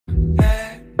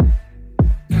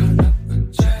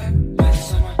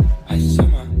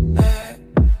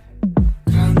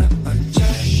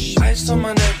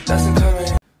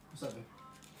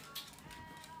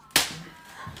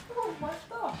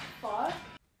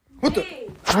What the? Hey,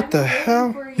 What the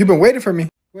hell? You've been waiting for me.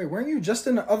 Wait, weren't you just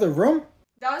in the other room?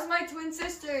 That was my twin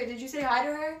sister. Did you say hi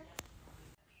to her?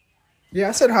 Yeah,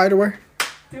 I said hi to her.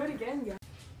 Do it again, yeah.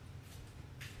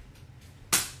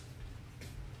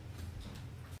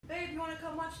 Babe, you want to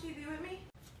come watch TV with me?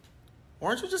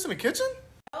 Aren't you just in the kitchen?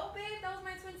 Oh, babe, that was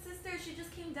my twin sister. She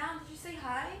just came down. Did you say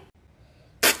hi?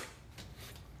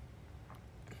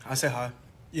 I say hi.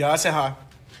 Yeah, I say hi.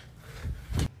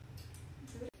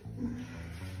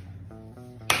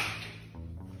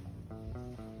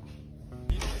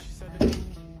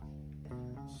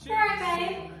 Alright,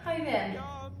 babe. How you been?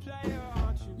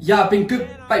 Yeah, I've been good,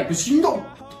 babe. Was you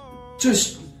not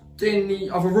just in the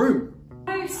other room?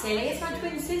 Oh, silly. It's my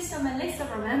twin sister, Melissa,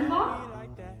 remember?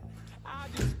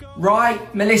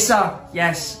 Right, Melissa.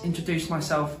 Yes, introduced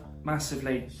myself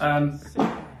massively.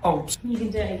 Oh. You can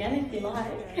do it again if you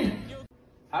like.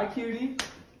 Hi, cutie.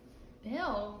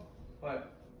 Bill.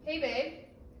 What? Hey, babe.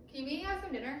 Can you meet me have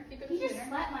some dinner? You You just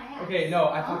slapped my ass. Okay, no,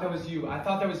 I thought that was you. I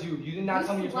thought that was you. You did not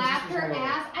tell me You your twin slapped sister's her name.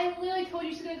 ass. I literally told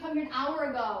you she's gonna come here an hour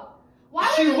ago.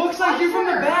 Why She would looks like you from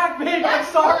the her? back, babe. That's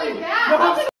I'm sorry. really bad.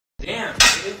 No, That's Damn,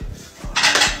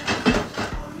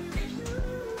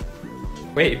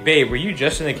 dude. Wait, babe, were you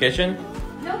just in the kitchen?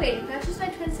 No, babe. That's just my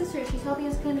twin sister. She's helping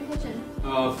us clean the kitchen.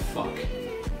 Oh, fuck.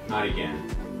 Not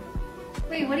again.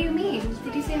 Wait, what do you mean?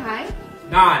 Did you say hi?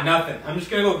 Nah, nothing. I'm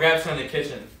just gonna go grab some in the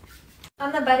kitchen.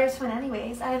 I'm the better twin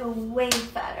anyways. I have a way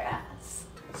better ass.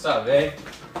 What's up, babe?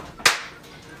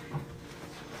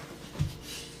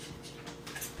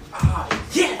 Ah,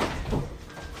 yeah!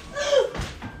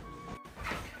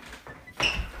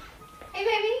 Hey,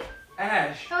 baby.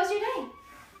 Ash, How was your day?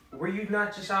 were you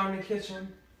not just out in the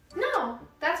kitchen? No,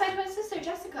 that's my twin sister,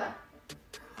 Jessica.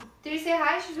 Did you say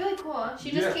hi? She's really cool.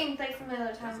 She just Yeah. came like from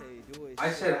another town.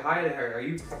 I said hi to her. Are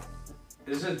you...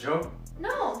 Is this a joke?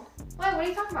 No. Why? What are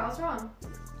you talking about? What's wrong?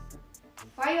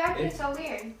 Why are you acting so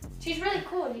weird? She's really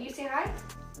cool. Did you say hi?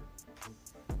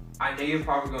 I know you're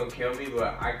probably gonna kill me,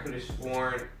 but I could have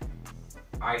sworn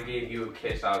I gave you a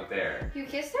kiss out there. You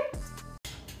kissed her?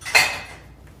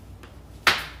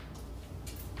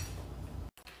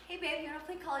 Hey babe, you wanna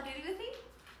play Call of Duty with me?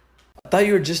 I thought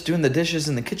you were just doing the dishes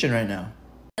in the kitchen right now.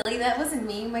 Really, that wasn't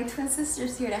me. My twin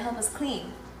sister's here to help us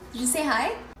clean. Did you say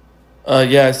hi?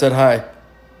 Yeah, I said hi.